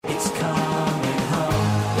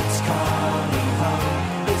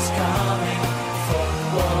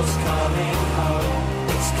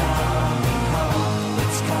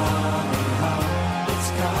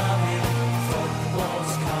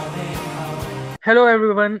Hello,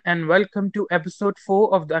 everyone, and welcome to episode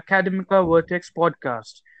 4 of the Academica Vertex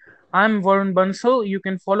podcast. I'm Varun Bansal. You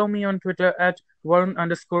can follow me on Twitter at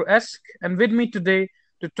Varun_esk. And with me today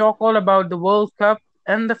to talk all about the World Cup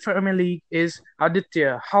and the Premier League is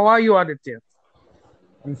Aditya. How are you, Aditya?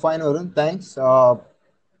 I'm fine, Arun. Thanks.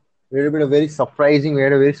 We had a very surprising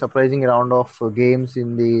round of games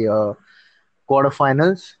in the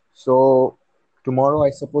quarterfinals. So tomorrow, I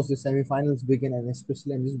suppose the semifinals begin, and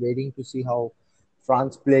especially I'm just waiting to see how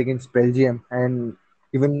France play against Belgium, and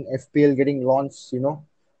even FPL getting launched.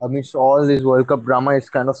 Amidst all this World Cup drama, is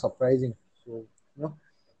kind of surprising. So you know,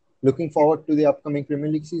 looking forward to the upcoming Premier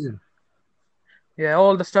League season. Yeah,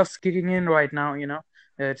 all the stuff's kicking in right now.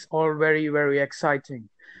 It's all very, very exciting.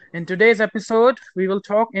 In today's episode, we will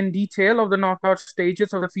talk in detail of the knockout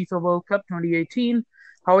stages of the FIFA World Cup 2018,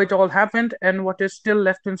 how it all happened, and what is still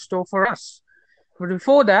left in store for us. But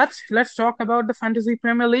before that, let's talk about the Fantasy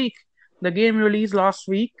Premier League. The game released last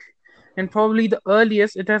week, and probably the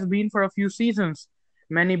earliest it has been for a few seasons.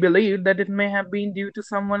 Many believe that it may have been due to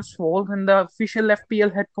someone's fault in the official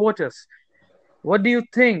FPL headquarters. What do you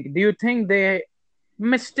think? Do you think they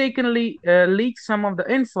mistakenly leaked some of the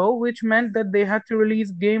info, which meant that they had to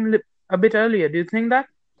release a bit earlier? Do you think that?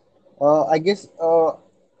 I guess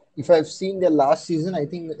if I've seen their last season, I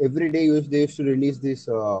think every day they used to release this.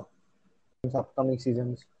 Upcoming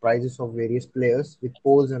seasons prizes of various players with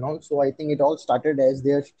polls and all. So I think it all started as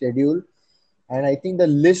their schedule, and I think the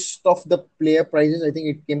list of the player prizes, I think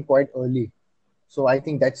it came quite early. So I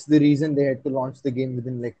think that's the reason they had to launch the game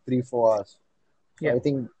within like 3-4 hours. So Yeah, I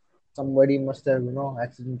think somebody must have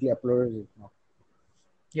accidentally uploaded it now.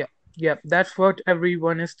 yeah, yeah. That's what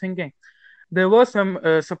everyone is thinking. There were some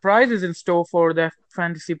surprises in store for the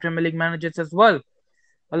Fantasy Premier League managers as well.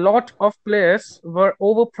 A lot of players were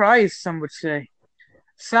overpriced, some would say.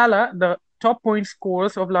 Salah, the top point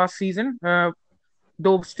scorers of last season,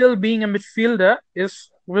 though still being a midfielder, is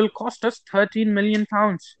will cost us 13 million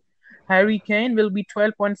pounds. Harry Kane will be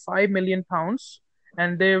 12.5 million pounds,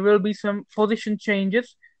 and there will be some position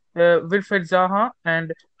changes. Wilfred Zaha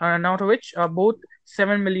and Arnautovic are both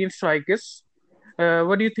 7 million strikers.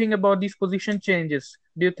 What do you think about these position changes?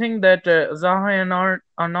 Do you think that Zaha and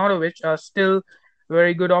Arnautovic are still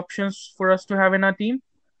very good options for us to have in our team?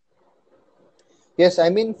 Yes, I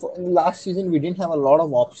mean, in the last season we didn't have a lot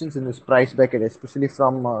of options in this price bracket, especially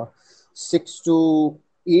from 6 to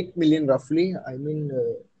 8 million roughly. I mean,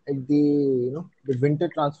 at the winter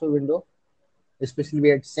transfer window, especially we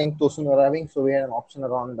had Senk Tosun arriving, so we had an option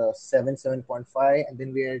around 7.5, and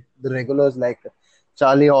then we had the regulars like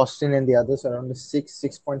Charlie Austin and the others around the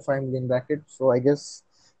 6.5 million bracket. So I guess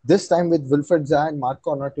this time with Wilfred Zaha and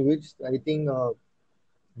Marco Arnautovic, I think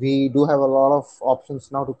we do have a lot of options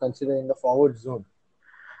now to consider in the forward zone.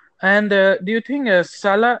 And do you think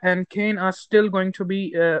Salah and Kane are still going to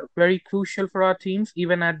be very crucial for our teams,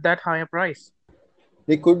 even at that higher price?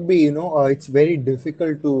 They could be, it's very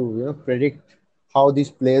difficult to predict how these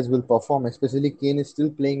players will perform. Especially Kane is still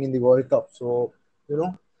playing in the World Cup, so you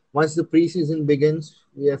know once the preseason begins,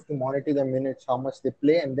 we have to monitor the minutes, how much they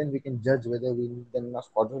play, and then we can judge whether we need them in our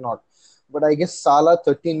squad or not. But I guess Salah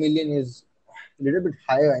 13 million is a little bit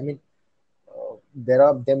higher. I mean,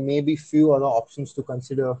 there may be few other options to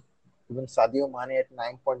consider. Even Sadio Mane at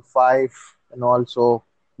 9.5 and also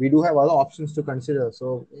we do have other options to consider.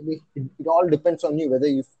 So maybe it all depends on you whether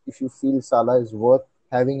if you feel Salah is worth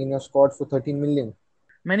having in your squad for 13 million.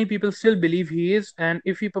 Many people still believe he is, and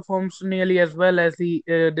if he performs nearly as well as he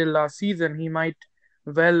did last season, he might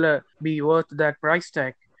well be worth that price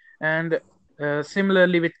tag. And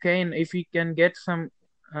similarly with Kane, if he can get some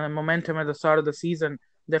momentum at the start of the season,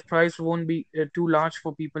 the price won't be too large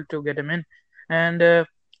for people to get him in. And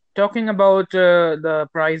talking about the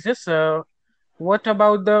prices, what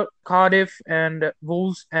about the Cardiff and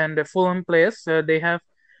Wolves and Fulham players? They have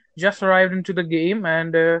just arrived into the game,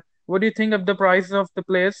 and what do you think of the prices of the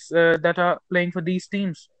players that are playing for these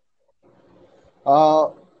teams? Uh,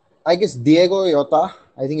 I guess Diego Yota,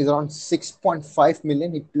 I think is around 6.5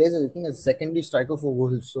 million. He plays, I think, as a secondary striker for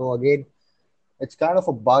Wolves. So again, it's kind of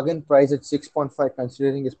a bargain price at 6.5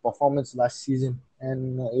 considering his performance last season.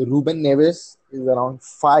 And Ruben Neves is around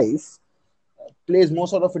 5. Plays more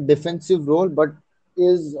sort of a defensive role, but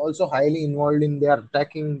is also highly involved in their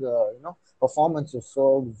attacking, performances.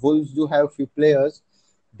 So Wolves do have a few players.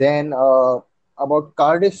 Then about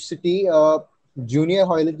Cardiff City, Junior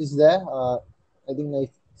Hoylett is there. I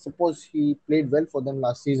suppose he played well for them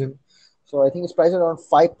last season. So I think it's priced around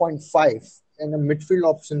 5.5 and a midfield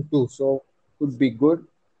option too. So could be good.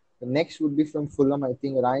 The next would be from Fulham, I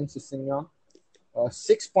think Ryan Sessegnon,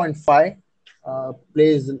 6.5,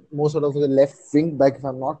 plays most out of the left wing back if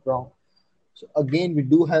I'm not wrong. So again, we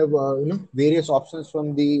do have various options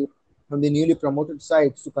from the newly promoted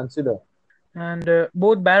sides to consider. And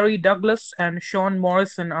both Barry Douglas and Sean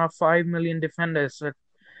Morrison are 5 million defenders.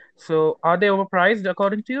 So are they overpriced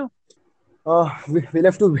according to you? We'll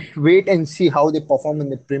have to wait and see how they perform in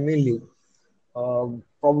the Premier League.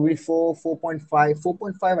 Probably 4.5,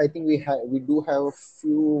 4.5. I think we do have a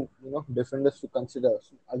few defenders to consider.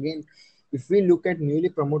 So again, if we look at newly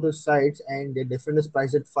promoted sides and their defenders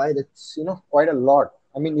priced at five, that's quite a lot.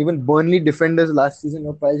 I mean, even Burnley defenders last season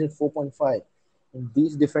were priced at 4.5, and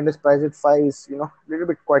these defenders priced at five is a little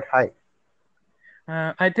bit quite high.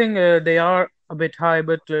 I think they are a bit high,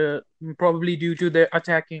 but probably due to their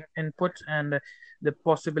attacking input and the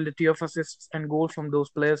possibility of assists and goals from those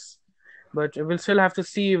players. But we'll still have to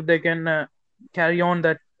see if they can carry on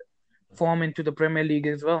that form into the Premier League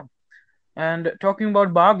as well. And talking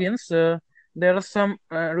about bargains, there are some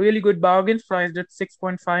really good bargains priced at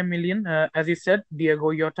 6.5 million. As you said,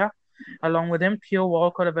 Diego Jota, along with him, Theo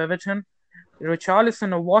Walcott of Everton,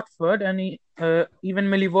 Richarlison of Watford, and even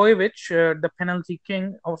Milivojevic, the penalty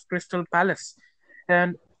king of Crystal Palace.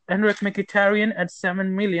 And Henrik Mkhitaryan at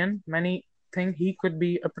 7 million. Many think he could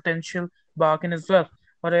be a potential bargain as well.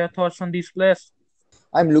 What are your thoughts on these players?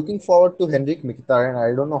 I'm looking forward to Henrik Mkhitaryan.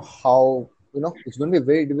 I don't know how it's going to be a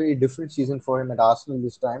very very different season for him at Arsenal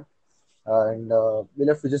this time. And we'll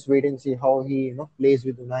have to just wait and see how he plays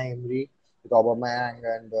with Unai Emery, with Aubameyang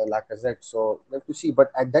and Lacazette. So we have to see.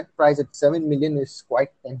 But at that price, at 7 million, is quite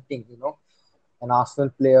tempting. An Arsenal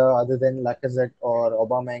player other than Lacazette or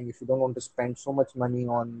Aubameyang, if you don't want to spend so much money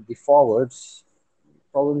on the forwards,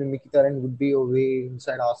 probably Mkhitaryan would be a way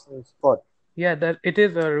inside Arsenal's squad. Yeah, that it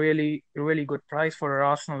is a really, really good price for an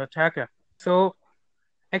Arsenal attacker. So,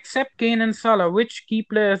 except Kane and Salah, which key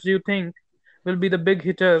players do you think will be the big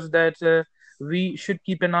hitters that we should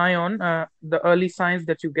keep an eye on? The early signs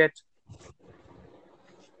that you get.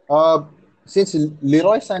 Uh, since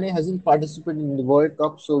Leroy Sané hasn't participated in the World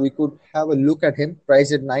Cup, so we could have a look at him.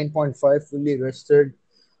 Priced at 9.5, fully rested,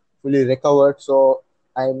 fully recovered. So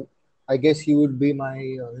I'm, I guess he would be my,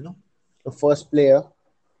 the first player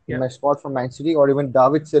in Yeah. my spot from Man City, or even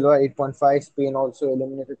David Silva, 8.5. Spain also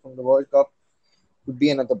eliminated from the World Cup. Could be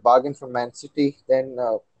another bargain from Man City. Then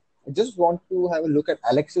I just want to have a look at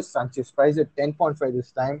Alexis Sanchez, priced at 10.5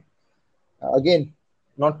 this time. Again,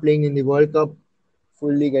 not playing in the World Cup,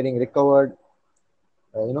 fully getting recovered.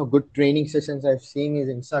 Good training sessions. I've seen his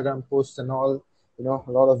Instagram posts and all.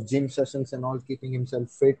 A lot of gym sessions and all, keeping himself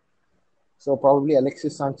fit. So probably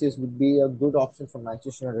Alexis Sanchez would be a good option for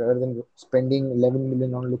Manchester United rather than spending 11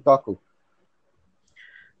 million on Lukaku.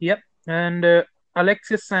 Yep. And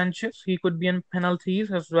Alexis Sanchez, he could be in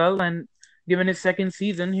penalties as well. And given his second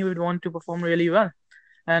season, he would want to perform really well.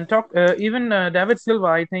 And talk even David Silva,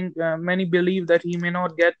 I think many believe that he may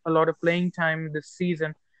not get a lot of playing time this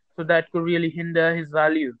season, so that could really hinder his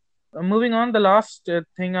value. Moving on, the last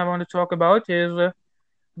thing I want to talk about is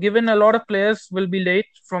given a lot of players will be late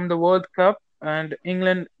from the World Cup and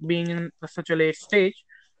England being in such a late stage,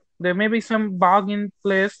 there may be some bargain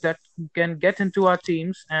players that can get into our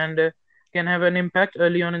teams and can have an impact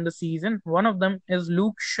early on in the season. One of them is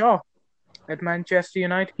Luke Shaw at Manchester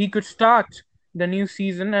United. He could start the new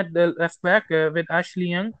season at the left back with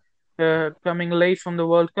Ashley Young coming late from the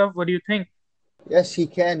World Cup. What do you think? Yes, he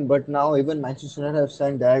can, but now even Manchester United have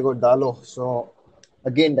signed Diego Dallo. So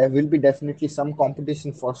again, there will be definitely some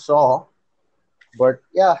competition for Shaw. But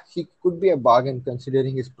yeah, he could be a bargain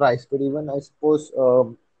considering his price. But even I suppose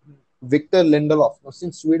Victor Lindelof. Now,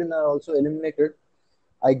 since Sweden are also eliminated,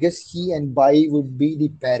 I guess he and Bai would be the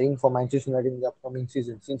pairing for Manchester United in the upcoming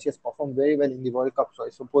season since he has performed very well in the World Cup. So I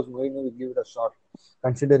suppose Mourinho will give it a shot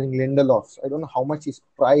considering Lindelof. So I don't know how much he's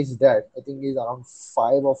priced at. I think he's around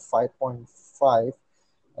 5 or 5.5.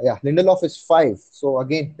 Yeah, Lindelof is 5. So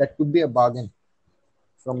again, that could be a bargain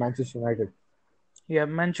from Manchester United. Yeah,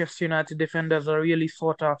 Manchester United defenders are really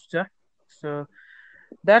sought after. So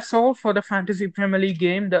that's all for the Fantasy Premier League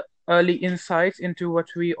game, the early insights into what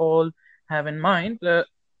we all have in mind. A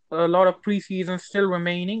lot of preseason still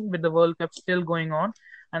remaining with the World Cup still going on,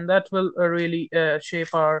 and that will really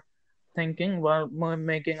shape our thinking while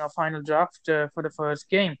making our final draft for the first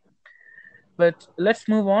game. But let's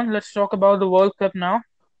move on. Let's talk about the World Cup now.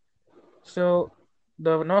 So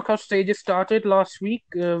the knockout stages started last week.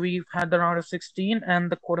 We've had the round of 16 and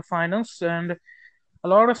the quarterfinals, and a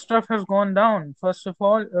lot of stuff has gone down. First of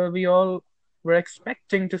all, we all were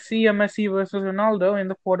expecting to see a Messi versus Ronaldo in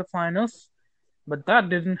the quarterfinals, but that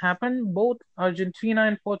didn't happen. Both Argentina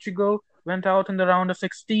and Portugal went out in the round of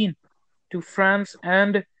 16 to France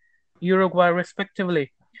and Uruguay,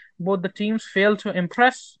 respectively. Both the teams failed to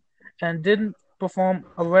impress and didn't perform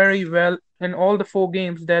very well in all the four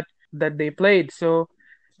games that they played. So,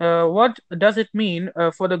 what does it mean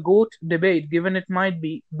for the GOAT debate, given it might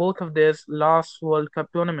be both of their last World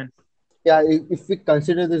Cup tournament? Yeah, if we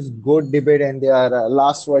consider this GOAT debate and their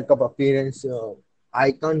last World Cup appearance,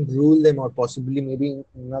 I can't rule them, or possibly maybe in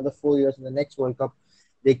another 4 years in the next World Cup,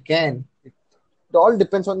 they can. It all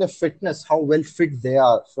depends on their fitness, how well fit they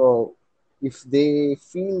are. So if they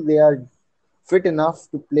feel they are fit enough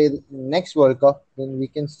to play the next World Cup, then we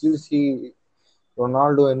can still see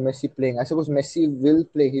Ronaldo and Messi playing. I suppose Messi will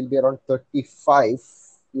play. He'll be around 35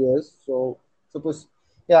 years. So suppose,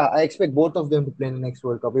 yeah, I expect both of them to play in the next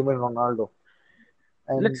World Cup, even Ronaldo.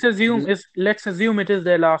 And Let's assume it is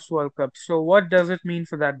their last World Cup. So, what does it mean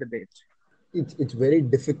for that debate? it's very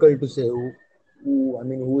difficult to say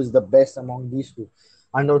who is the best among these two.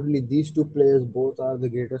 Undoubtedly, these two players both are the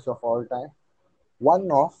greatest of all time.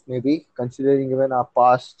 One off, maybe, considering even our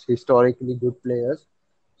past historically good players.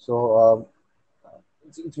 So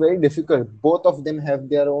it's very difficult. Both of them have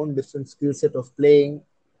their own different skill set of playing.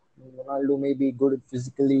 Ronaldo may be good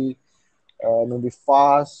physically, maybe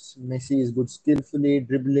fast. Messi is good skillfully,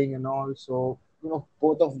 dribbling and all. So,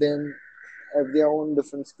 both of them have their own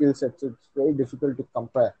different skill sets. So it's very difficult to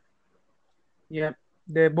compare. Yeah,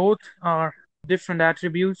 they both are different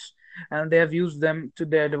attributes and they have used them to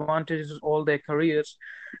their advantages all their careers.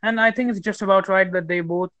 And I think it's just about right that they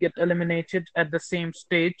both get eliminated at the same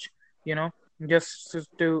stage, you know, just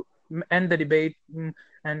to end the debate,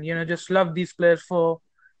 and, just love these players for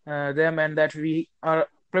them, and that we are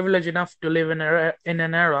privileged enough to live in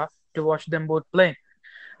an era to watch them both play.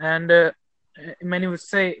 And many would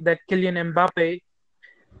say that Kylian Mbappe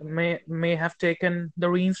may have taken the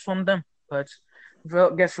reins from them. But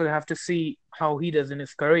well, guess we'll have to see how he does in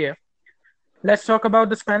his career. Let's talk about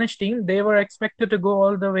the Spanish team. They were expected to go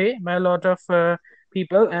all the way by a lot of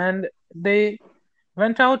people, and they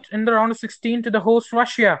went out in the round of 16 to the host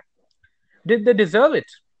Russia. Did they deserve it?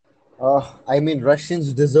 I mean,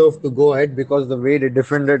 Russians deserve to go ahead because the way they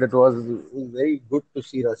defended it was very good to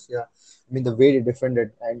see Russia. I mean, the way they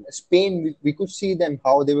defended, and Spain, we could see them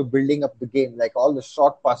how they were building up the game, like all the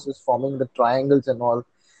short passes, forming the triangles and all.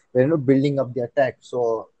 They're building up the attack.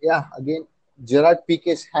 So yeah, again, Gerard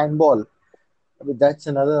Pique's handball. I mean, that's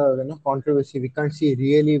another controversy. We can't see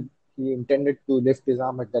really he intended to lift his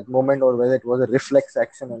arm at that moment or whether it was a reflex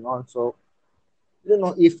action and all. So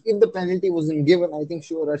if the penalty wasn't given, I think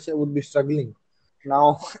sure Russia would be struggling.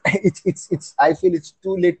 Now it's I feel it's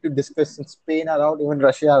too late to discuss since Spain are out, even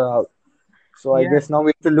Russia are out. So I Yeah, guess now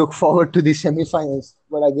we have to look forward to the semi-finals.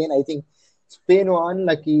 But again, I think Spain were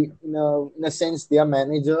unlucky in a sense. Their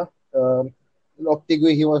manager,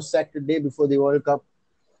 Lopetegui, he was sacked the day before the World Cup.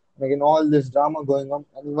 And again, all this drama going on.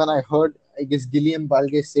 And when I heard, I guess Guillem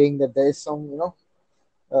Balde saying that there is some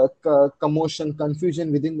commotion,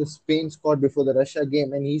 confusion within the Spain squad before the Russia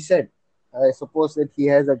game, and he said, I suppose that he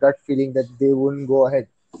has a gut feeling that they wouldn't go ahead.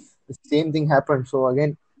 The same thing happened. So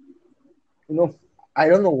again, you know, I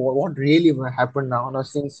don't know what really happened now. Now,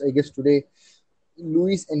 since I guess today,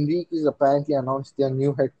 Luis Enrique is apparently announced their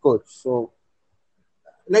new head coach. So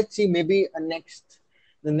let's see, maybe the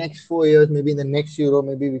next 4 years, maybe in the next Euro,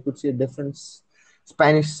 maybe we could see a different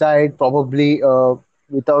Spanish side, probably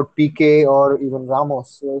without PK or even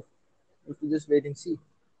Ramos. So we could just wait and see.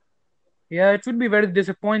 yeah, it would be very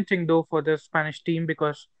disappointing though for the Spanish team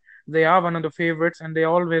because they are one of the favorites and they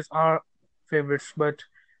always are favorites. But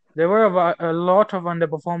there were a lot of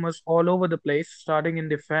underperformers all over the place, starting in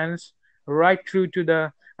defense right through to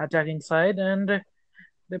the attacking side, and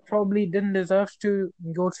they probably didn't deserve to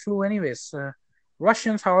go through anyways.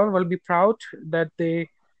 Russians, however, will be proud that they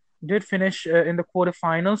did finish in the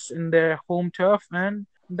quarterfinals in their home turf, and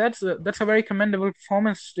that's a very commendable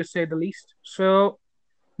performance to say the least. So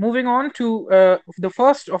moving on to the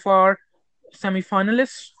first of our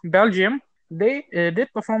semi-finalists, Belgium. They did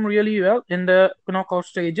perform really well in the knockout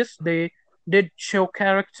stages. They did show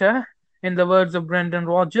character, in the words of Brendan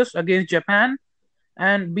Rodgers, against Japan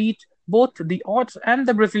and beat both the odds and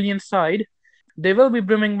the Brazilian side. They will be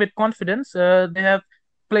brimming with confidence. They have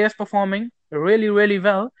players performing really, really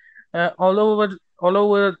well all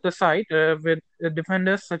over the side with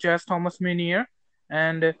defenders such as Thomas Meunier,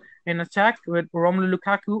 and in attack with Romelu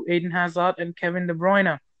Lukaku, Eden Hazard, and Kevin De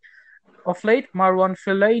Bruyne. Of late, Marwan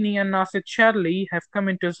Fellaini and Nasser Chadli have come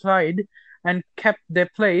into side and kept their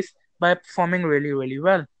place by performing really, really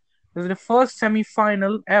well. This is the first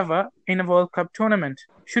semi-final ever in a World Cup tournament.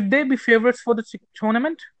 Should they be favorites for the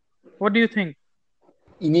tournament? What do you think?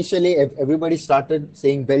 Initially, everybody started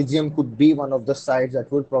saying Belgium could be one of the sides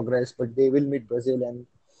that would progress, but they will meet Brazil and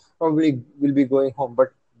probably will be going home. But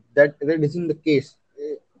that isn't the case.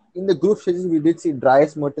 in the group stages we did see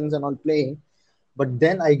Dries Mertens and all playing, but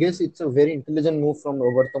then I guess it's a very intelligent move from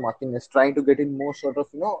Roberto Martinez, trying to get in more sort of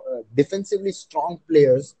defensively strong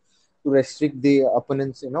players to restrict the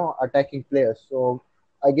opponents, attacking players. So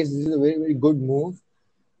I guess this is a very very good move,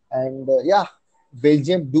 and yeah,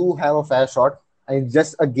 Belgium do have a fair shot, and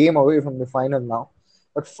just a game away from the final now.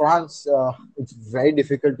 But France, it's very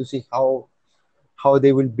difficult to see how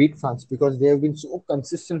they will beat France because they have been so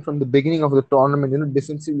consistent from the beginning of the tournament.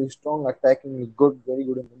 Defensively strong, attacking good, very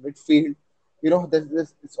good in the midfield.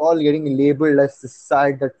 It's all getting labeled as the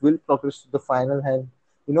side that will progress to the final and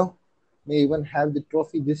you know may even have the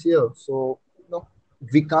trophy this year. So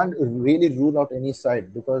we can't really rule out any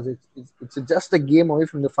side because it's just a game away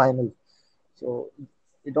from the final. So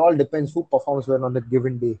it all depends who performs well on that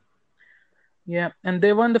given day. Yeah, and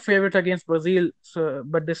they won the favorite against Brazil, so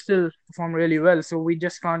but they still performed really well. So we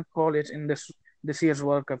just can't call it in this year's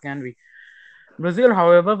World Cup, can we? Brazil,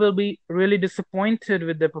 however, will be really disappointed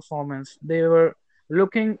with their performance. They were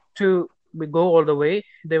looking to go all the way.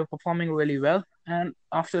 They were performing really well, and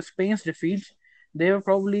after Spain's defeat, they were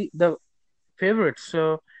probably the favorites.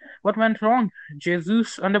 So, what went wrong?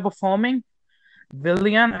 Jesus underperforming,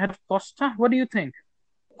 Willian ahead of Costa. What do you think?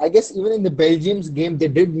 I guess even in the Belgium's game, they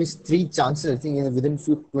did miss three chances. I think within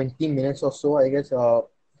few 20 minutes or so. I guess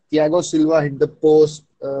Thiago Silva hit the post.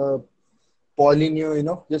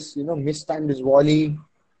 Paulinho, just mistimed his volley.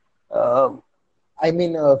 Uh, I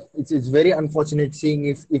mean, it's very unfortunate seeing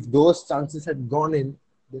if those chances had gone in,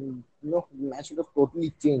 then the match would have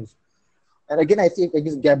totally changed. And again, I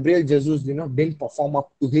guess Gabriel Jesus, didn't perform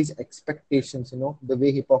up to his expectations. The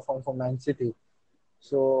way he performed for Man City.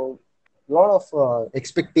 So a lot of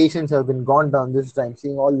expectations have been gone down this time,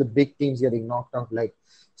 seeing all the big teams getting knocked out, like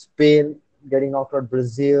Spain getting knocked out,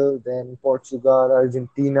 Brazil, then Portugal,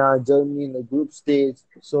 Argentina, Germany in the group stage.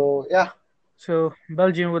 So yeah, So,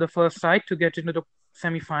 Belgium were the first side to get into the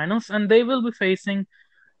semi-finals, and they will be facing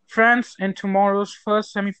France in tomorrow's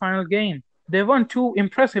first semi-final game. They weren't too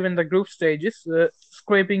impressive in the group stages,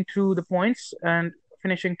 scraping through the points and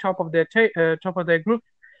finishing top of their group.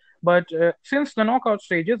 But since the knockout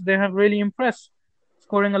stages, they have really impressed,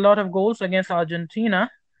 scoring a lot of goals against Argentina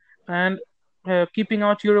and keeping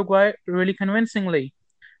out Uruguay really convincingly.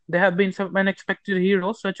 There have been some unexpected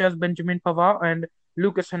heroes such as Benjamin Pavard and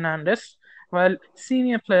Lucas Hernandez, while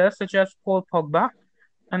senior players such as Paul Pogba,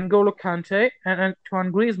 N'Golo Kante, and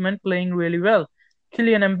Antoine Griezmann playing really well.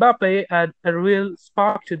 Kylian Mbappe add a real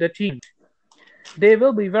spark to the team. They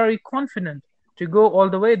will be very confident to go all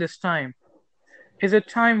the way this time. Is it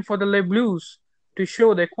time for the Le Blues to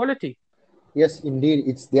show their quality? yes, indeed,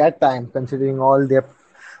 it's their time considering all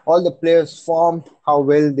the players formed, how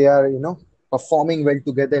well they are, performing well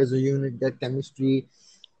together as a unit, their chemistry,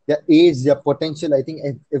 their age, their potential. I think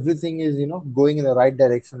everything is, going in the right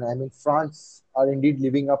direction. I mean, France are indeed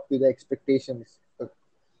living up to the expectations.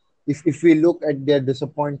 If we look at their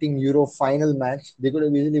disappointing Euro final match, they could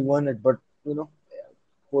have easily won it, but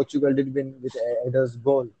Portugal did win with Eder's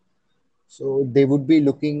goal. So they would be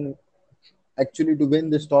looking actually to win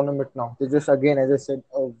this tournament now. They're just again, as I said,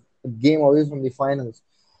 a game away from the finals.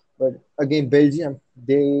 But again, Belgium,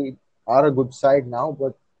 they are a good side now,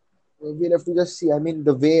 but we'll have to just see. I mean,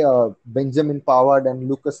 the way Benjamin Pavard and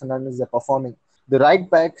Lucas Hernandez are performing, the right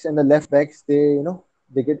backs and the left backs, they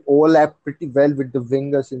get overlapped pretty well with the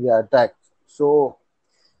wingers in their attack. So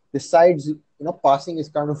the sides, passing is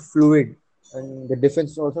kind of fluid, and the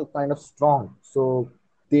defense is also kind of strong. So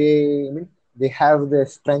I mean, they have the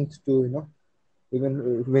strength to,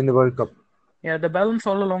 even win the World Cup. Yeah, the balance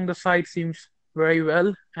all along the side seems very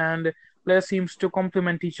well, and players seems to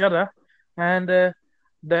complement each other, and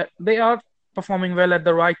that they are performing well at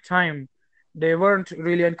the right time. They weren't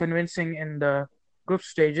really unconvincing in the group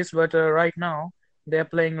stages, but right now they are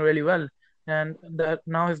playing really well, and that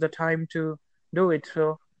now is the time to do it.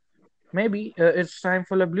 So maybe it's time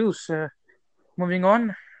for the Blues. Moving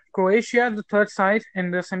on, Croatia, the third side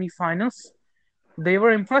in the semi-finals. They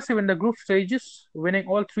were impressive in the group stages, winning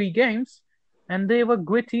all three games, and they were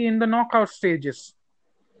gritty in the knockout stages.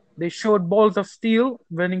 They showed balls of steel,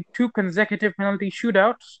 winning two consecutive penalty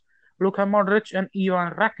shootouts. Luka Modric and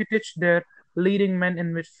Ivan Rakitic, their leading men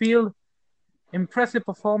in midfield. Impressive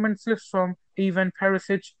performances from Ivan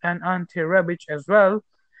Perisic and Ante Rebic as well.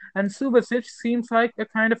 And Subasic seems like a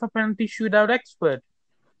kind of a penalty shootout expert.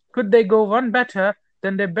 Could they go one better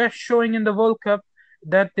than their best showing in the World Cup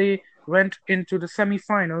that they went into the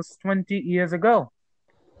semi-finals 20 years ago?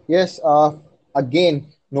 Yes, again,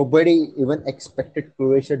 nobody even expected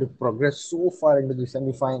Croatia to progress so far into the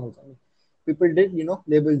semi-finals. I mean, people did,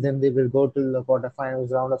 label them. They will go to the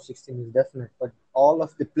quarterfinals, round of 16 is definite. But all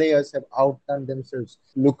of the players have outdone themselves.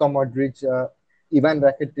 Luka Modric, Ivan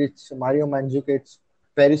Rakitic, Mario Mandzukic,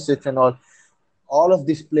 Perisic, and all of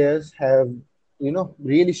these players have,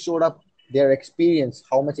 really showed up their experience,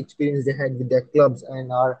 how much experience they had with their clubs,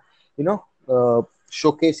 and are,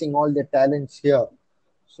 showcasing all their talents here.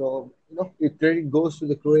 So, it really goes to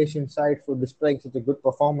the Croatian side for displaying such a good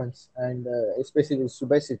performance, and especially with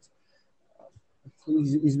Subasic.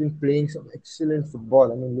 He's been playing some excellent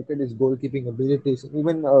football. I mean, look at his goalkeeping abilities.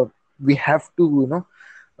 Even we have to,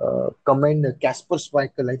 commend Kasper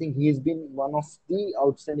Schmeichel. I think he has been one of the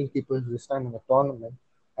outstanding keepers this time in the tournament,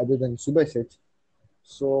 other than Subasic.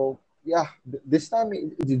 So yeah, this time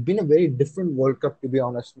it's been a very different World Cup, to be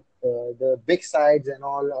honest. The big sides and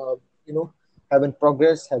all, haven't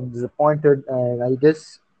progressed, have disappointed, and I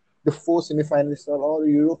guess the four semifinalists are all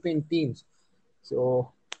European teams. So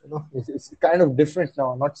it's kind of different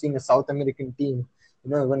now. I'm not seeing a South American team,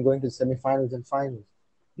 even going to semifinals and finals.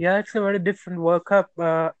 Yeah, it's a very different World Cup.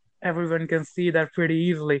 Everyone can see that pretty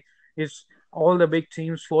easily. It's all the big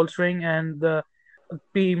teams faltering and the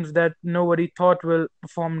teams that nobody thought will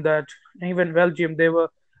perform that. Even Belgium,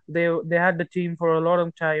 they had the team for a lot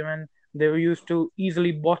of time and they were used to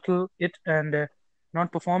easily bottle it and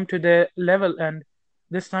not perform to their level. And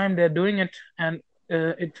this time they're doing it, and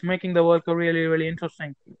it's making the World Cup really really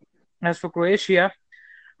interesting. As for Croatia,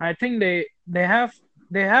 I think they have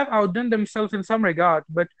outdone themselves in some regard,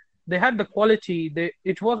 but they had the quality.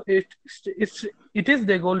 It is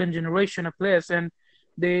their golden generation of players, and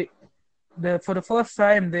they for the first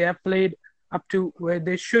time they have played up to where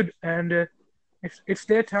they should, and it's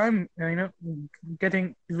their time.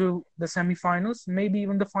 Getting to the semifinals, maybe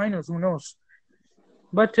even the finals. Who knows?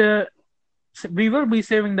 But we will be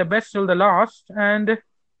saving the best till the last. And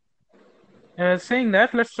saying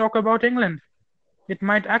that, let's talk about England. It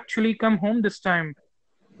might actually come home this time.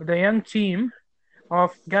 The young team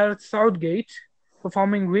of Gareth Southgate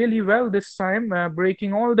performing really well this time,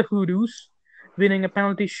 breaking all the hoodoos, winning a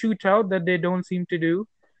penalty shootout that they don't seem to do,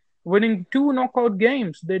 winning two knockout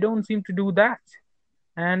games. They don't seem to do that.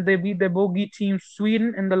 And they beat the bogey team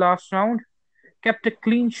Sweden in the last round, kept a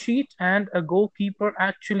clean sheet, and a goalkeeper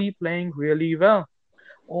actually playing really well.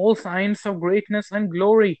 All signs of greatness and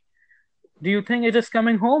glory. Do you think it is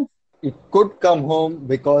coming home? It could come home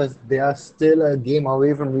because they are still a game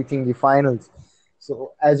away from reaching the finals.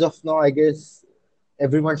 So as of now, I guess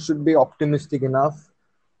everyone should be optimistic enough.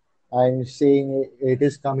 I'm saying it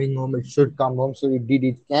is coming home. It should come home. So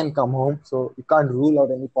it can come home. So you can't rule out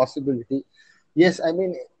any possibility. Yes, I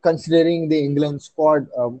mean, considering the England squad,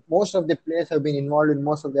 most of the players have been involved in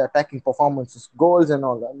most of the attacking performances, goals and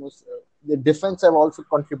all. Almost, the defense have also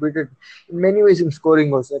contributed in many ways in scoring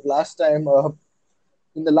goals. Like last time,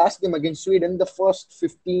 in the last game against Sweden, the first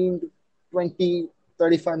 15 to 20,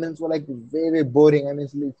 35 minutes were like very, very boring. I mean,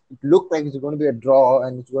 it looked like it's going to be a draw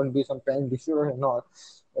and it's going to be some penalty shootout and all.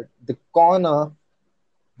 But the corner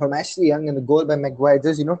from Ashley Young and the goal by Maguire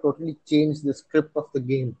just, totally changed the script of the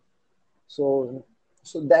game. So,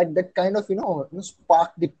 that kind of,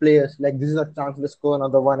 sparked the players. Like, this is a chance, let's score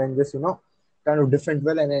another one and just, kind of defend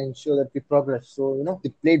well and ensure that we progress. So, they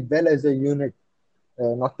played well as a unit.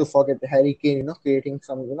 Not to forget Harry Kane, creating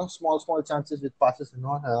some, small chances with passes and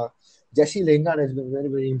all. Jesse Lingard has been very,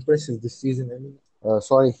 very impressive this season. I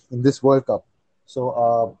mean, in this World Cup.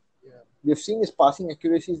 So we've seen his passing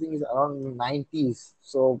accuracy is around 90s.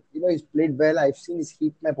 So, he's played well. I've seen his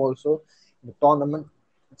heat map also in the tournament.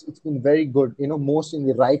 It's been very good, most in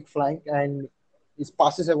the right flank, and his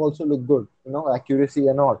passes have also looked good, accuracy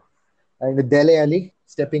and all. And Dele Ali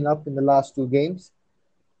stepping up in the last two games.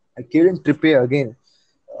 Kieran Trippier again,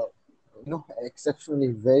 uh, exceptionally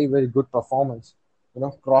very, very good performance.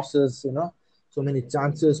 Crosses, so many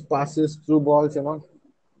chances, passes, through balls,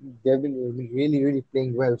 they've been really, really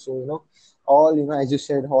playing well. So, all, as you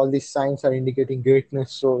said, all these signs are indicating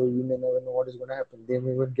greatness. So you may never know what is going to happen. They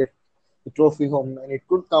may even get the trophy home and it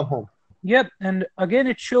could come home. Yep, and again,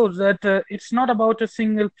 it shows that it's not about a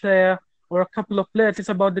single player or a couple of players. It's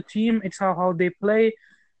about the team. It's how they play.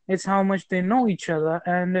 It's how much they know each other,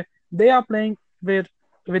 and they are playing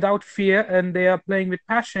without fear, and they are playing with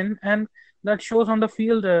passion, and that shows on the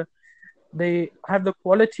field. They have the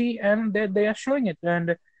quality, and they are showing it.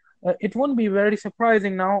 And it won't be very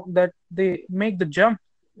surprising now that they make the jump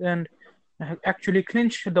and actually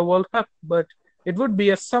clinch the World Cup. But it would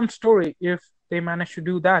be some story if they manage to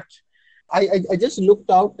do that. I just looked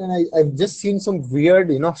out and I've just seen some weird,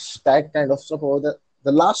 stat kind of stuff over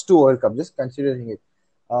the last two World Cup, just considering it.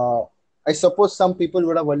 Uh, I suppose some people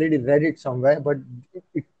would have already read it somewhere, but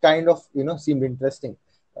it kind of, seemed interesting.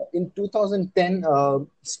 In 2010,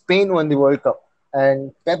 Spain won the World Cup,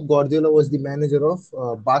 and Pep Guardiola was the manager of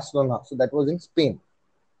Barcelona. So that was in Spain.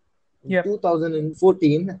 In Yep.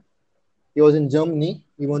 2014, he was in Germany.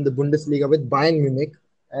 He won the Bundesliga with Bayern Munich,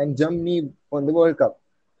 and Germany won the World Cup.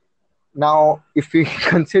 Now, if we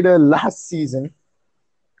consider last season,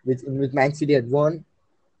 which in which Man City had won,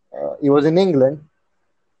 he was in England.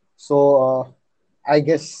 So I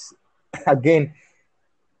guess again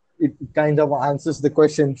it kind of answers the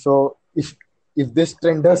question. So if this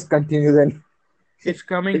trend does continue, then It's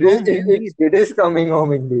coming it is home indeed. it is coming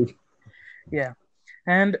home indeed. Yeah.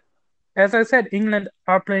 And as I said, England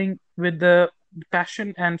are playing with the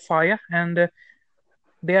passion and fire, and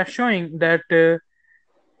they are showing that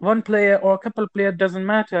one player or a couple players doesn't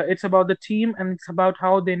matter. It's about the team, and it's about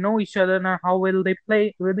how they know each other and how well they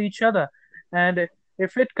play with each other. And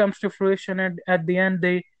if it comes to fruition and at the end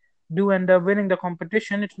they do end up winning the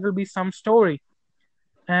competition, it will be some story.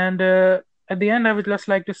 And at the end, I would just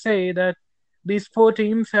like to say that these four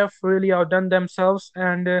teams have really outdone themselves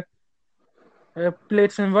and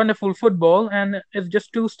played some wonderful football, and it's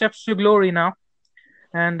just two steps to glory now.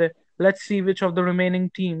 And let's see which of the remaining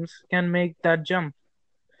teams can make that jump.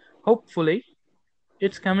 Hopefully,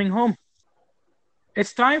 it's coming home.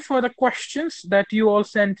 It's time for the questions that you all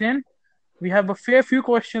sent in. We have a fair few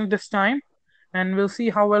questions this time, and we'll see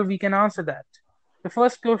how well we can answer that. The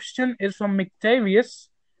first question is from Mictavius.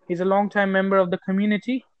 He's a long-time member of the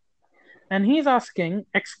community, and he's asking,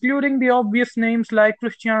 excluding the obvious names like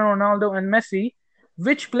Cristiano Ronaldo and Messi,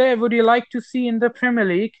 which player would you like to see in the Premier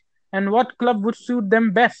League and what club would suit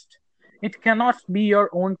them best? It cannot be your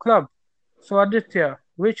own club. So, Aditya,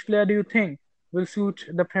 which player do you think will suit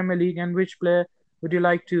the Premier League and which player would you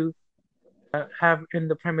like to have in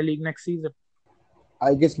the Premier League next season?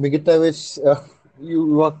 I guess Mkhitaryan, you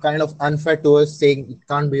were kind of unfair to us saying it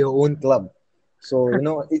can't be your own club. So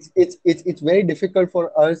it's very difficult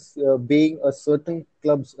for us being a certain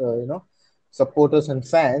club's supporters and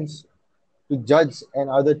fans to judge and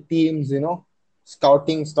other teams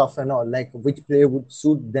scouting stuff and all like which player would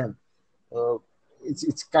suit them. Uh,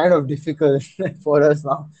 it's kind of difficult for us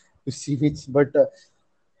now to see which, but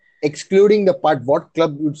excluding the part what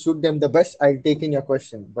club would suit them the best, I'll take in your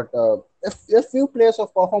question. But a few players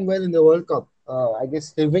have performed well in the World Cup. I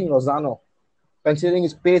guess Irving Lozano, considering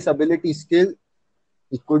his pace, ability, skill,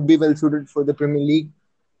 he could be well suited for the Premier League.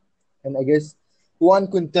 And I guess Juan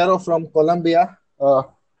Quintero from Colombia,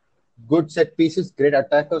 good set pieces, great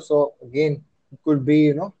attacker. So again, he could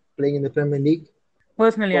be playing in the Premier League.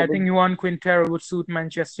 Personally, I Probably. think Juan Quintero would suit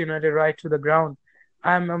Manchester United right to the ground.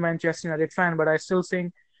 I'm a Manchester United fan, but I still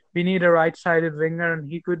think we need a right-sided winger, and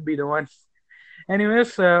he could be the one.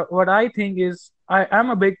 Anyways, what I think is I am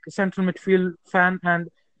a big central midfield fan, and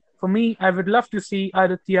for me, I would love to see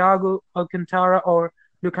either Thiago Alcantara or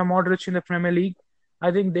Luka Modric in the Premier League.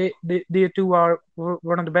 I think they two are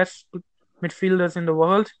one of the best midfielders in the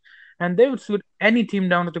world, and they would suit any team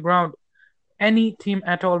down to the ground, any team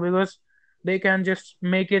at all, because they can just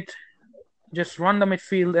make it, just run the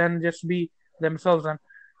midfield and just be themselves. And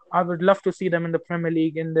I would love to see them in the Premier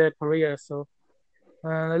League in their career. So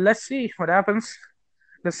let's see what happens.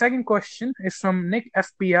 The second question is from Nick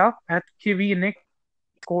FPL at Kiwi Nick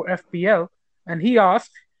Core FPL, and he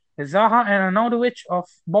asked, Zaha and Arnautovic of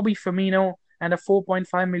Bobby Firmino and a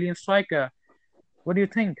 4.5 million striker. What do you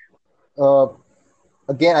think? Uh,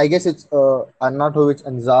 Again, I guess it's Arnautovic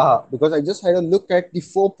and Zaha because I just had a look at the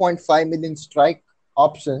 4.5 million strike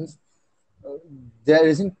options. There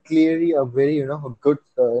isn't clearly a very a good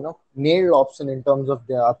nailed option in terms of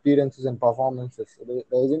their appearances and performances. There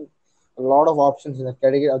isn't a lot of options in that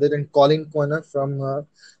category other than Colin Corner from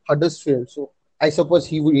Huddersfield. So I suppose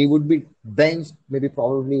he would be benched, maybe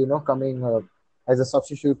probably coming as a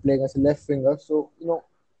substitute playing as a left winger. So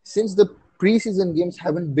since the preseason games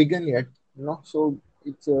haven't begun yet, so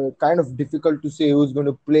it's kind of difficult to say who's going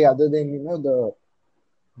to play other than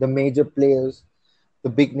the major players, the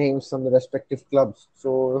big names from the respective clubs.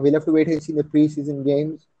 So we'll have to wait and see the preseason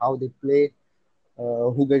games, how they play,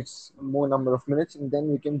 who gets more number of minutes, and then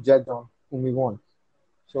we can judge on whom we want.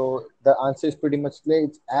 So the answer is pretty much clear.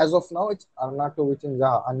 It's, as of now, it's Arnautovic and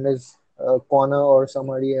Zaha, unless Connor or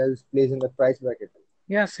somebody else plays in the price bracket.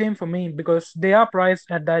 Yeah, same for me because they are priced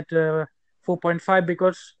at that 4.5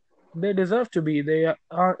 because they deserve to be. They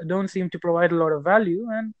don't seem to provide a lot of value,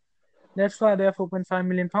 and that's why they're 4.5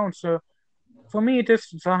 million pounds. So for me, it is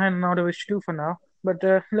Zaha and Arnautovic too for now. But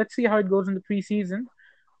let's see how it goes in the preseason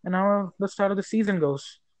and how the start of the season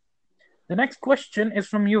goes. The next question is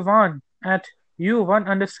from Yuvan at U1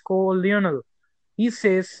 underscore Lionel. He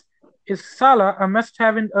says, is Salah a must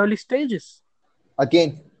have in early stages?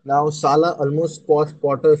 Again, Now Salah almost cost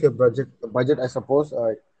quarter of your budget, I suppose.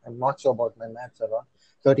 I'm not sure about my maths around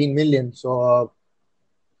 13 million. So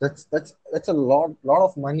that's a lot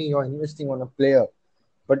of money you're investing on a player.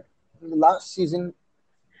 But in the last season,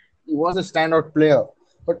 he was a standout player.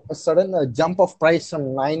 But a sudden jump of price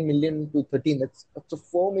from 9 million to 13, that's a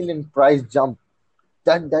 4 million price jump.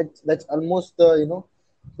 That's almost the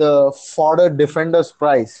the fodder defender's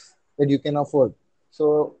price that you can afford.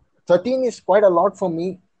 So 13 is quite a lot for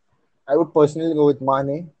me. I would personally go with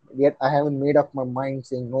Mane. Yet I haven't made up my mind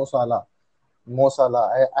saying no Salah, Mo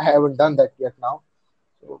Salah. I haven't done that yet now.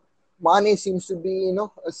 So Mane seems to be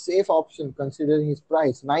a safe option considering his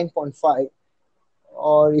price 9.5.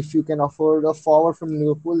 Or if you can afford a forward from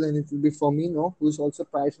Liverpool, then it will be Firmino, who's also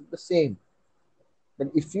priced at the same.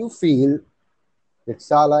 But if you feel that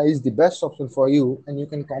Salah is the best option for you and you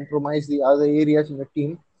can compromise the other areas in the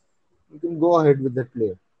team, you can go ahead with that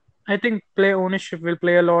player. I think player ownership will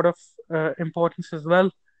play a lot of importance as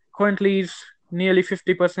well. Currently, he's nearly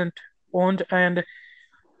 50% owned, and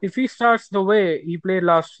if he starts the way he played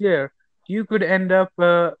last year, you could end up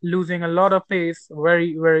losing a lot of pace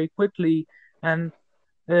very, very quickly. And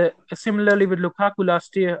similarly with Lukaku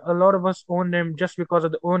last year, a lot of us owned him just because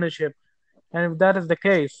of the ownership. And if that is the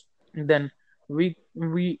case, then we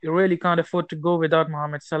really can't afford to go without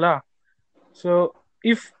Mohamed Salah. So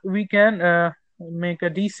if we can make a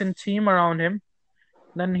decent team around him,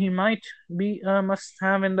 then he might be a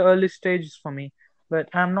must-have in the early stages for me. But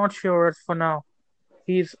I'm not sure as for now.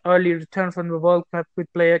 His early return from the World Cup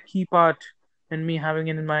could play a key part in me having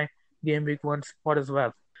it in my game week one squad as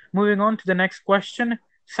well. Moving on to the next question,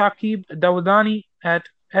 Saqib Dawdani at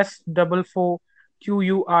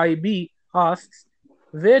S44QUIB asks,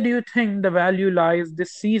 where do you think the value lies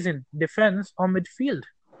this season, defense or midfield?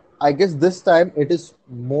 I guess this time it is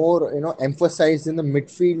more emphasized in the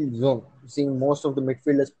midfield zone. Seeing most of the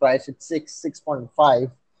midfielders priced at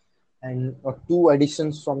 6.5, and two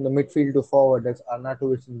additions from the midfield to forward. That's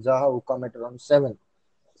Arnautovic and Zaha who come at around 7.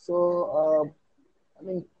 So I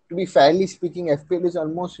mean, to be fairly speaking, FPL is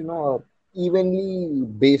almost a evenly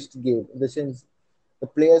based game in the sense the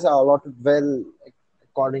players are allotted well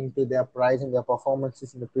according to their price and their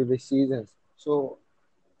performances in the previous seasons. So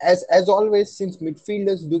as always, since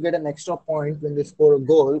midfielders do get an extra point when they score a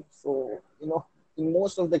goal, so in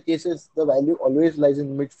most of the cases the value always lies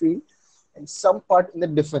in midfield and some part in the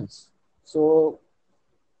defense. So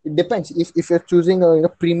it depends. If you're choosing a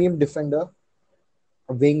premium defender,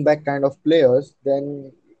 a wing back kind of players,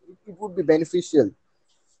 then it would be beneficial.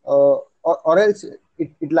 Or else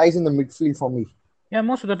it lies in the midfield for me. Yeah,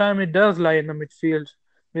 most of the time it does lie in the midfield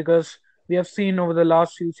because we have seen over the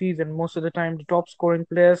last few seasons, most of the time the top scoring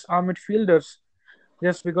players are midfielders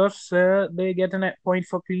just because they get a point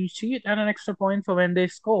for clean sheet and an extra point for when they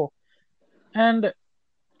score. And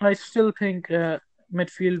I still think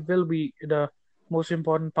midfield will be the most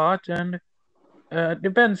important part, and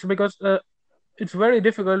depends because it's very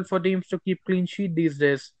difficult for teams to keep clean sheet these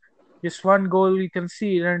days. Just one goal you can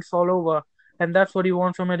see and it's all over, and that's what you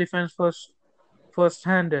want from a defense first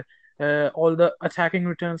hand. All the attacking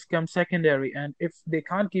returns come secondary, and if they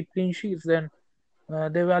can't keep clean sheets, then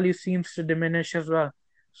their value seems to diminish as well.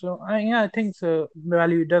 So yeah, I think the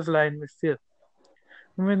value does lie in midfield.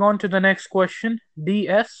 Moving on to the next question,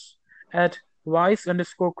 DS at Vice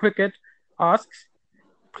underscore cricket asks,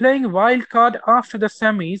 playing wildcard after the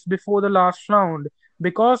semis before the last round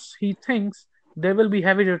because he thinks there will be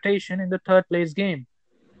heavy rotation in the third place game.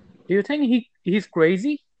 Do you think he's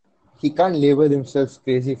crazy? He can't label himself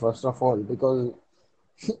crazy first of all because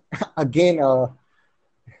again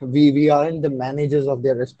we aren't the managers of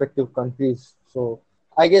their respective countries. So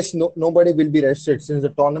I guess nobody will be rested since the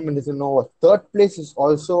tournament is over. Third place is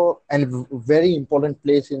also a very important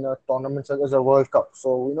place in a tournament such as a World Cup.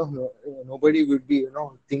 So nobody would be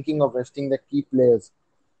thinking of resting the key players.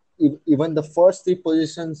 Even the first three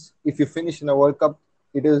positions, if you finish in a World Cup,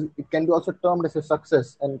 it can be also termed as a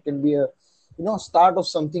success and it can be a start of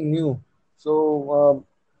something new. So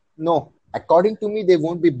no, according to me, they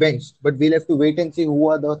won't be benched, but we'll have to wait and see who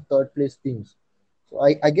are the third place teams. So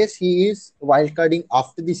I guess he is wildcarding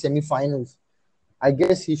after the semi-finals. I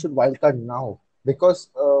guess he should wildcard now because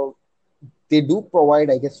they do provide,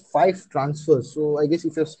 I guess, 5 transfers. So I guess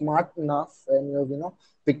if you're smart enough and you've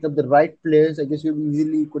picked up the right players, I guess you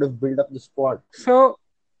easily could have built up the squad. So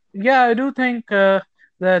yeah, I do think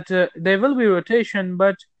that there will be rotation,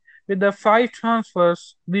 but with the five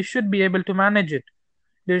transfers, we should be able to manage it.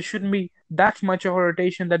 There shouldn't be that much of a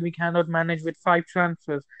rotation that we cannot manage with five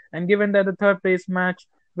transfers. And given that the third place match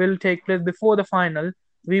will take place before the final,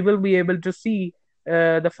 we will be able to see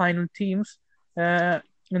the final teams. Uh,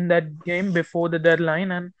 in that game before the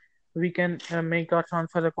deadline, and we can make our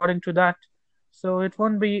transfers according to that. So it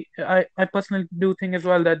won't be. I personally do think as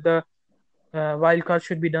well that the wild card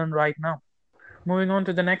should be done right now. Moving on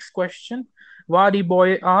to the next question. Wadi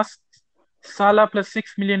Boy asks, Salah plus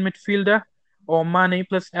 6 million midfielder or Mane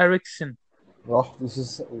plus Ericsson? Oh, this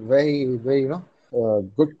is very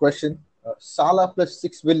good question. Salah plus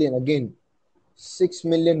 6 billion again. 6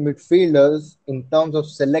 million midfielders in terms of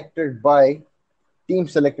selected by team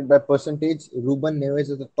selected by percentage. Ruben Neves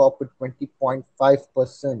is the top with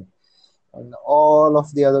 20.5%. And all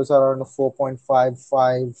of the others are around 4.55,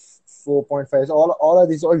 4.5. So all of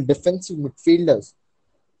these all defensive midfielders.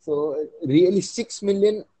 So really 6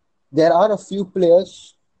 million. There are a few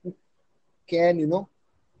players who can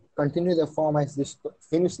continue their form as this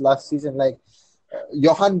finished last season. Like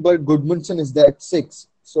Johan Berg Goodmanson is there at 6.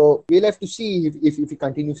 So we'll have to see if he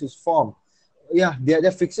continues his form. Yeah,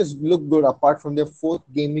 their fixtures look good apart from their fourth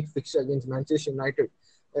game week fixture against Manchester United.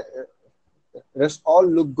 Rest all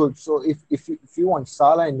look good. So if you want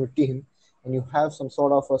Salah in your team and you have some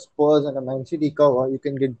sort of a Spurs and a Man City cover, you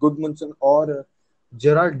can get Goodmanson or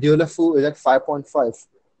Gerard Deulofeu is at 5.5.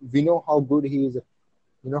 We know how good he is.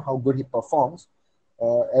 You know how good he performs.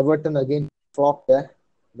 Everton again flopped there,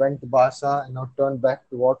 went to Barca and now turned back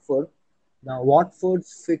to Watford. Now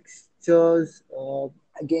Watford's fixtures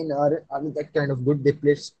again are that kind of good. They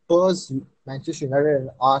played Spurs, Manchester United, and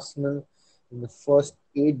Arsenal in the first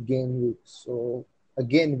 8 game weeks. So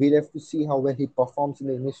again, we'll have to see how well he performs in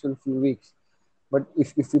the initial few weeks. But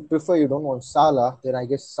if you prefer, you don't want Salah, then I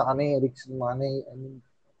guess Sane, Eriksen, Mane, I mean,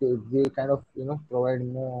 they kind of provide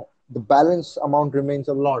more. The balance amount remains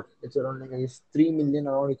a lot. It's around like I guess 3 million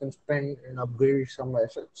around you can spend and upgrade somewhere.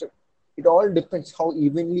 So it all depends how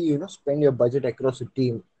evenly spend your budget across a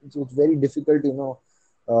team. It's very difficult to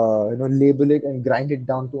label it and grind it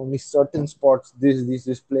down to only certain spots.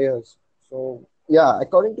 These players. So yeah,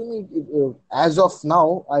 according to me, as of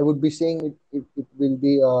now, I would be saying it will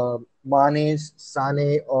be Mane's,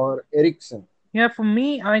 Sane, or Ericsson. Yeah, for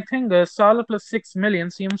me, I think Salah plus 6 million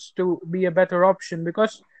seems to be a better option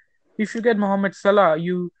because if you get Mohamed Salah,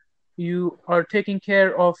 you are taking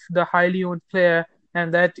care of the highly owned player,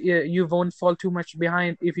 and that you won't fall too much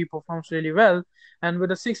behind if he performs really well. And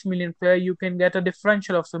with a 6 million player, you can get a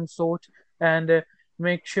differential of some sort and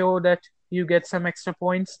make sure that you get some extra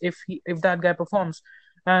points if that guy performs.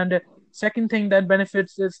 And second thing that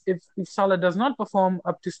benefits is if Salah does not perform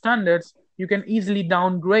up to standards, you can easily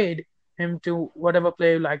downgrade him to whatever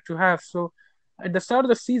player you like to have. So at the start of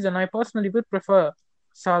the season, I personally would prefer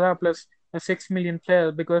Salah plus a 6 million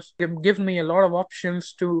player because it gives me a lot of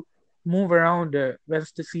options to move around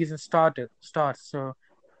once the season starts. So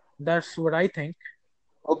that's what I think.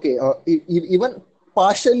 Okay, even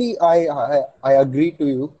partially, I agree to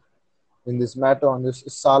you in this matter on this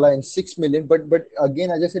Salah and 6 million. But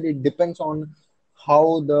again, as I said, it depends on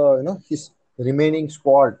how the his remaining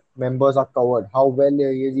squad members are covered, how well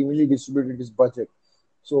he has evenly distributed his budget.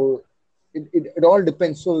 So it all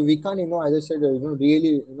depends. So we can't as I said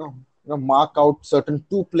really mark out certain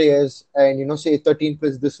two players and say 13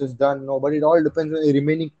 plus this is done. No, but it all depends on the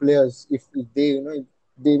remaining players. If they if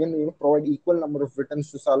they even provide equal number of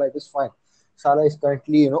returns to Salah, it is fine. Salah is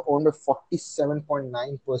currently owned at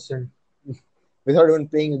 47.9% without even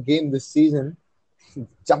playing a game this season,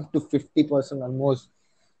 jumped to 50% almost.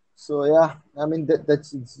 So yeah, I mean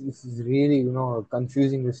this is really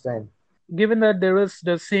confusing this time. Given that there is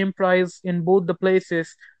the same price in both the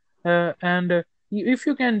places, and if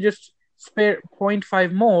you can just spare zero point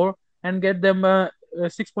 0.5 more and get them a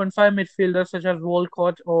 6.5 midfielders such as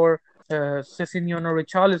Walcott or Sessegnon or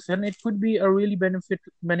Richarlison, it could be a really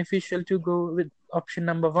beneficial to go with option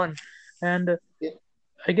number one. And Yeah.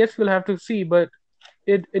 I guess we'll have to see, but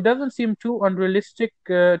it doesn't seem too unrealistic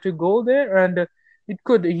to go there, and it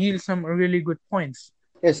could yield some really good points.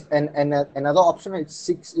 Yes, and another option at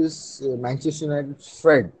 6 is Manchester United's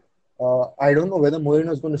Fred. I don't know whether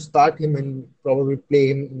Mourinho is going to start him and probably play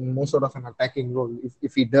him in more sort of an attacking role.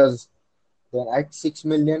 If he does, then at 6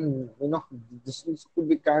 million, this could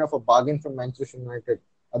be kind of a bargain from Manchester United.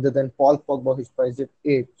 Other than Paul Pogba, who's priced at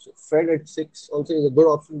 8, so Fred at 6 also is a good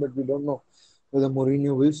option, but we don't know whether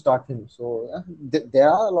Mourinho will start him. So yeah, there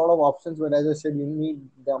are a lot of options, but as I said, you need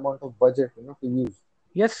the amount of budget to use.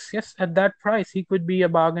 Yes, yes, at that price, he could be a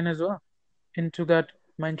bargain as well into that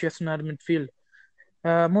Manchester United midfield.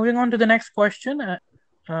 Moving on to the next question,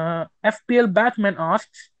 FPL Batman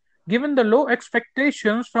asks, given the low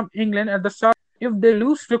expectations from England at the start, if they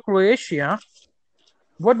lose to Croatia,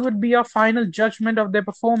 what would be your final judgment of their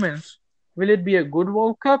performance? Will it be a good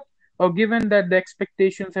World Cup, or given that the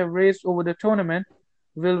expectations have raised over the tournament,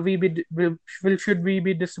 will should we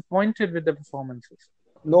be disappointed with the performances?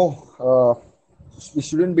 No, we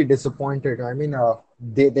shouldn't be disappointed. I mean,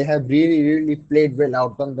 they have really played well,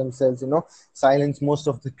 outdone themselves. Silence most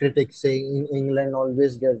of the critics saying England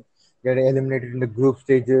always get eliminated in the group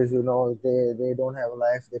stages. They don't have a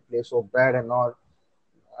life. They play so bad and all.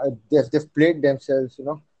 They've played themselves.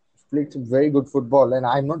 Played some very good football, and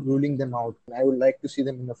I'm not ruling them out. I would like to see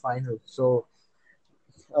them in the final. So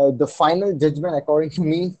the final judgment, according to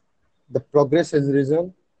me, the progress has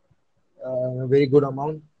risen a very good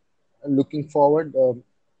amount. Looking forward to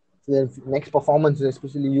their next performances,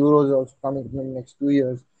 especially Euros also coming in the next 2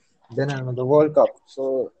 years, then another World Cup.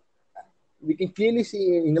 So we can clearly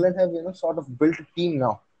see England have sort of built a team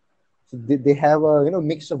now. So they have a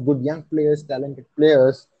mix of good young players, talented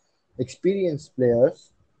players, experienced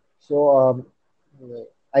players. So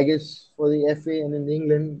I guess for the FA and in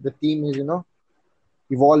England, the team is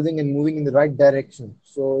evolving and moving in the right direction.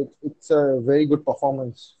 So it's a very good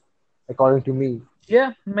performance, according to me.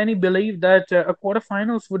 Yeah, many believe that a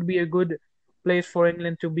quarterfinals would be a good place for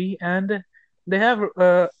England to be, and they have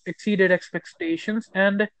exceeded expectations,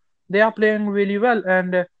 and they are playing really well,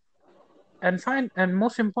 and fine, and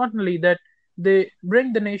most importantly, that they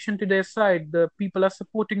bring the nation to their side. The people are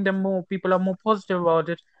supporting them more. People are more positive about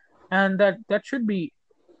it, and that should be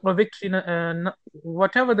a victory.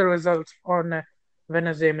 Whatever the results on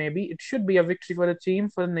Wednesday may be, it should be a victory for the team,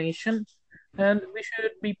 for the nation, and we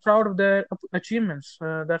should be proud of their achievements.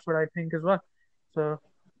 That's what I think as well. So,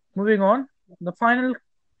 moving on, the final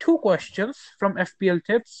two questions from FPL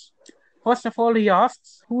tips. First of all, he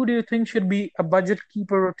asks, who do you think should be a budget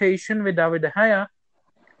keeper rotation with David De Gea?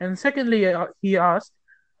 And secondly, he asked,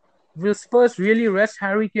 will Spurs really rest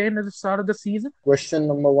Harry Kane at the start of the season? Question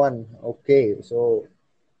number one. Okay, so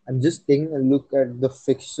I'm just taking a look at the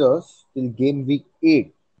fixtures till game week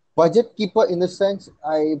 8. Budget keeper in the sense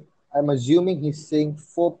I'm assuming he's saying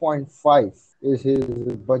 4.5 is his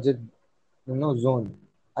budget zone.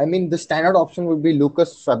 I mean the standard option would be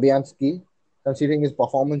Lucas Fabianski, considering his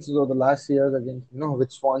performances over the last years against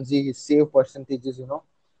with Swansea, his save percentages,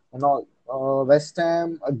 and all. West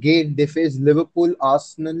Ham again they face Liverpool,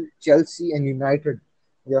 Arsenal, Chelsea, and United.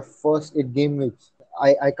 Their first 8 game weeks.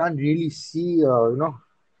 I can't really see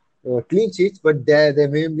clean sheets, but there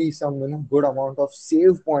may be some good amount of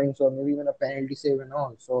save points or maybe even a penalty save and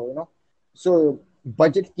all. So so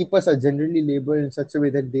budget keepers are generally labeled in such a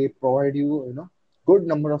way that they provide you good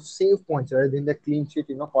number of save points rather than the clean sheet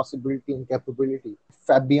possibility and capability.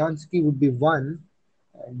 Fabianski would be one,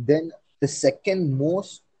 and then the second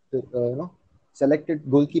most selected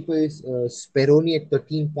goalkeeper is Speroni at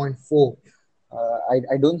 13.4.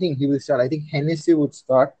 I don't think he will start. I think Hennessy would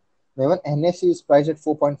start. Even Hennessy is priced at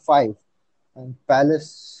 4.5, and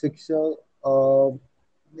Palace fixture,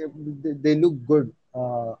 they look good.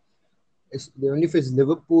 They only face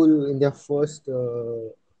Liverpool in their first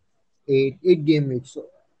eight game week. So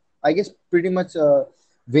I guess pretty much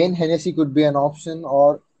Wayne Hennessy could be an option,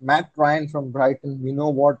 or Matt Ryan from Brighton. We know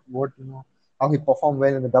what how he performed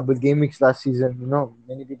well in the double game weeks last season.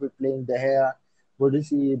 Many people playing De Gea. What is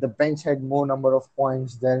he? The bench had more number of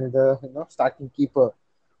points than the starting keeper.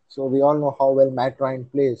 So we all know how well Matt Ryan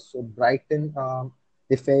plays. So Brighton,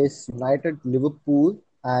 they face United, Liverpool,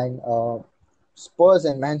 and Spurs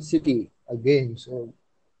and Man City again. So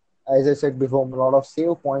as I said before, a lot of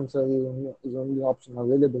save points are the only option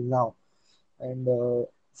available now. And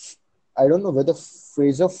I don't know whether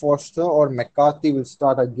Fraser Foster or McCarthy will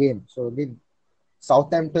start again. So again,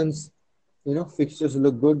 Southampton's fixtures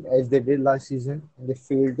look good as they did last season, and they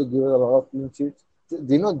failed to give a lot of clean sheets.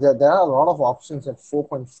 There are a lot of options at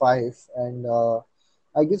 4.5, and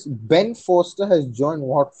I guess Ben Foster has joined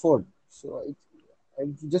Watford, so I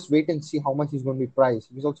just wait and see how much he's going to be priced.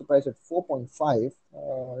 He's also priced at 4.5.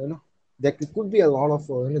 There could be a lot of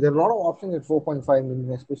there are a lot of options at 4.5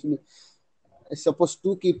 million, especially I suppose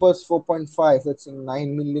two keepers 4.5. That's a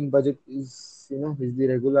 9 million budget is the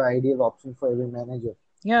regular ideal option for every manager.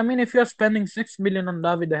 Yeah, I mean, if you're spending 6 million on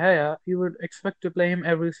David De Gea, you would expect to play him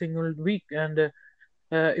every single week, and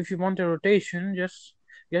if you want a rotation, just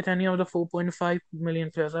get any of the 4.5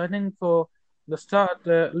 million players. I think for the start,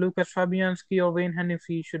 Lucas Fabianski or Wayne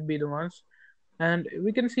Hennessy should be the ones. And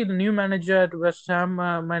we can see the new manager at West Ham,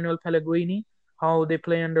 Manuel Pellegrini, how they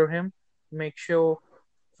play under him. Make sure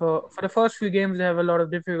for the first few games they have a lot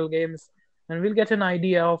of difficult games, and we'll get an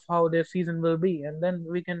idea of how their season will be, and then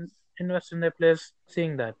we can invest in their players.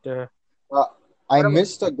 Seeing that, Uh, I what about?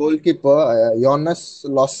 missed a goalkeeper. Jonas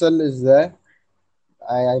Lossell is there.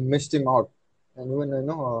 I missed him out. And even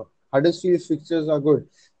Huddersfield's fixtures are good.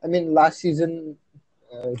 I mean, last season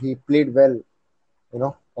he played well.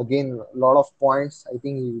 Again, a lot of points. I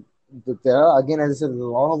think there are, again, as I said, a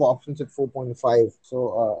lot of options at 4.5.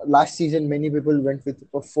 So last season, many people went with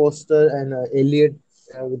Foster and Elliott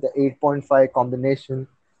with the 8.5 combination.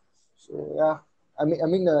 So yeah,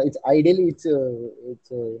 it's ideally it's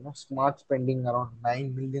smart spending around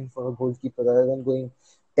 9 million for a goalkeeper rather than going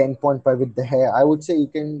 10.5 with De Gea. I would say you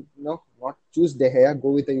can not choose De Gea,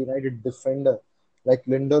 go with a United defender like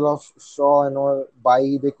Lindelof, Shaw, and all.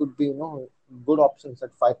 Buy they could be good options at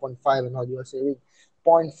 5.5, and all you are saving zero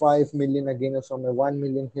point 0.5 million again or somewhere 1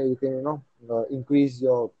 million here. You can increase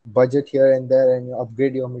your budget here and there and you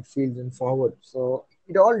upgrade your midfield and forward. So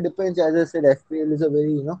it all depends. As I said, FPL is a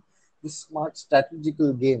very this smart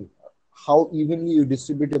strategical game. How evenly you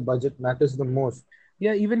distribute your budget matters the most.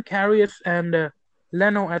 Yeah, even Karius and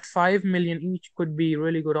Leno at 5 million each could be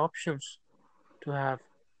really good options to have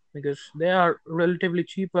because they are relatively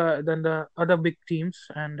cheaper than the other big teams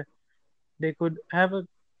and they could have a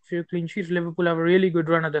few clean sheets. Liverpool have a really good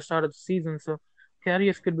run at the start of the season, so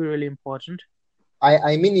Karius could be really important.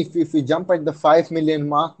 I mean, if you jump at the 5 million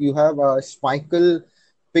mark, you have Schmeichel,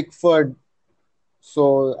 Pickford.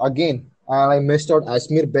 So again, I missed out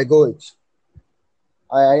Asmir Begovic.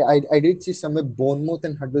 I did see some Bournemouth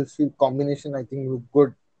and Huddersfield combination. I think look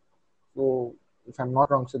good. So if I'm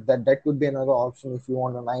not wrong, so that could be another option if you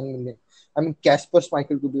want a 9 million. I mean, Casper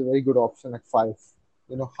Schmeichel could be a very good option at 5.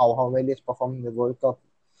 You know how well he's performing in the World Cup,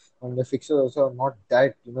 and the fixtures also are not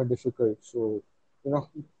that difficult. So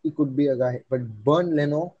he could be a guy. But Burn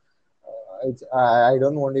Leno, I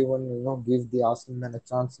don't want to even give the Arsenal man a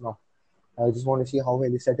chance now. I just want to see how well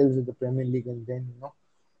he settles with the Premier League, and then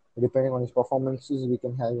depending on his performances, we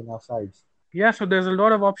can have in our sides. Yeah, so there's a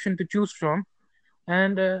lot of option to choose from,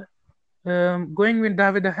 and going with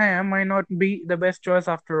David De Gea might not be the best choice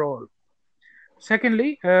after all.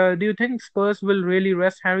 Secondly, do you think Spurs will really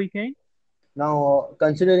rest Harry Kane? Now,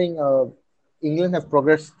 considering England have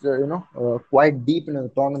progressed, quite deep in the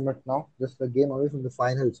tournament now, just a game away from the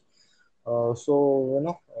finals.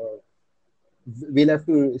 So we'll have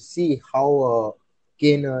to see how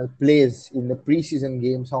Kane plays in the preseason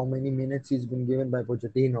games, how many minutes he's been given by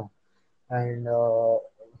Pochettino, and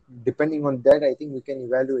depending on that, I think we can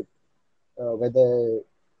evaluate whether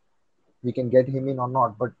we can get him in or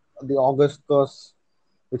not. But the August curse,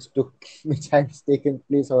 which took, which has taken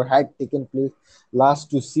place or had taken place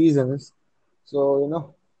last 2 seasons,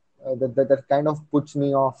 so that kind of puts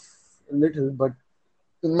me off a little. But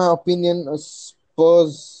in my opinion,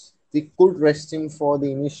 Spurs they could rest him for the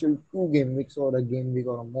initial 2 game weeks or a game week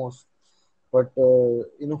or a most. But who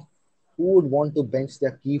would want to bench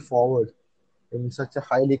their key forward in such a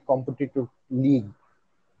highly competitive league?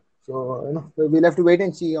 So we'll have to wait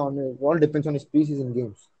and see. On it all depends on his preseason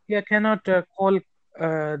games. Yeah, cannot call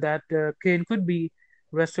that Kane could be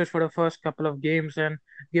rested for the first couple of games, and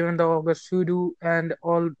given the August hoodoo and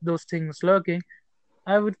all those things lurking,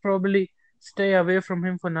 I would probably stay away from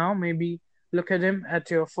him for now. Maybe look at him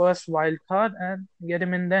at your first wild card and get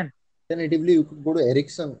him in then. Alternatively, you could go to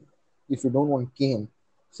Ericsson if you don't want Kane,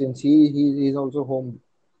 since he's also home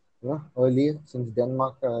early since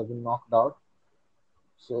Denmark been knocked out.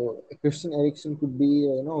 So Christian Eriksen could be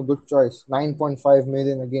a good choice. 9.5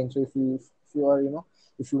 million again. So if you are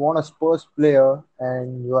if you want a Spurs player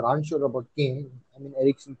and you are unsure about Kane, I mean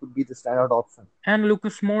Eriksen could be the standard option. And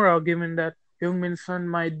Lucas Moura, given that Heung-min Son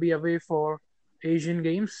might be away for Asian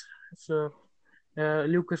Games, so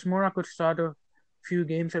Lucas Moura could start a few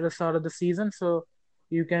games at the start of the season, so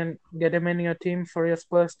you can get him in your team for your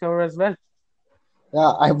Spurs cover as well.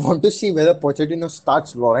 Yeah, I want to see whether Pochettino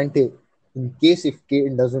starts Llorente in case if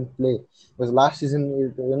Kane doesn't play. Because last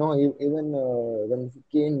season, even when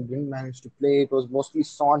Kane didn't manage to play, it was mostly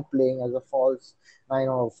Son playing as a false nine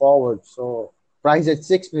or forward. So price at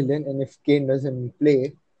 6 million, and if Kane doesn't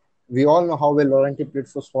play, we all know how well Llorente played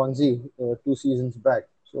for Swansea 2 seasons back.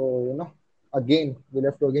 So again, we'll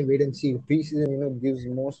have to again wait and see. Preseason, gives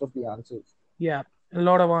most of the answers. Yeah, a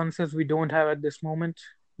lot of answers we don't have at this moment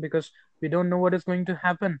because we don't know what is going to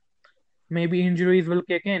happen. Maybe injuries will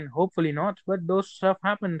kick in, hopefully not, but those stuff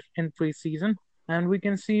happened in preseason, and we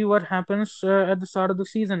can see what happens at the start of the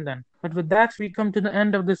season then. But with that, we come to the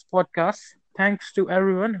end of this podcast. Thanks to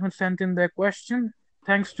everyone who sent in their question.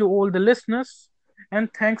 Thanks to all the listeners. And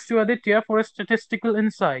thanks to Aditya for his statistical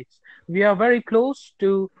insights. We are very close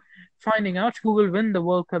to finding out who will win the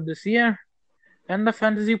World Cup this year. And the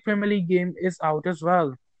Fantasy Premier League game is out as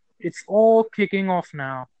well. It's all kicking off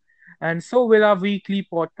now. And so will our weekly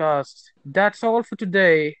podcast. That's all for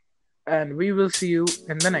today. And we will see you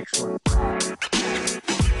in the next one.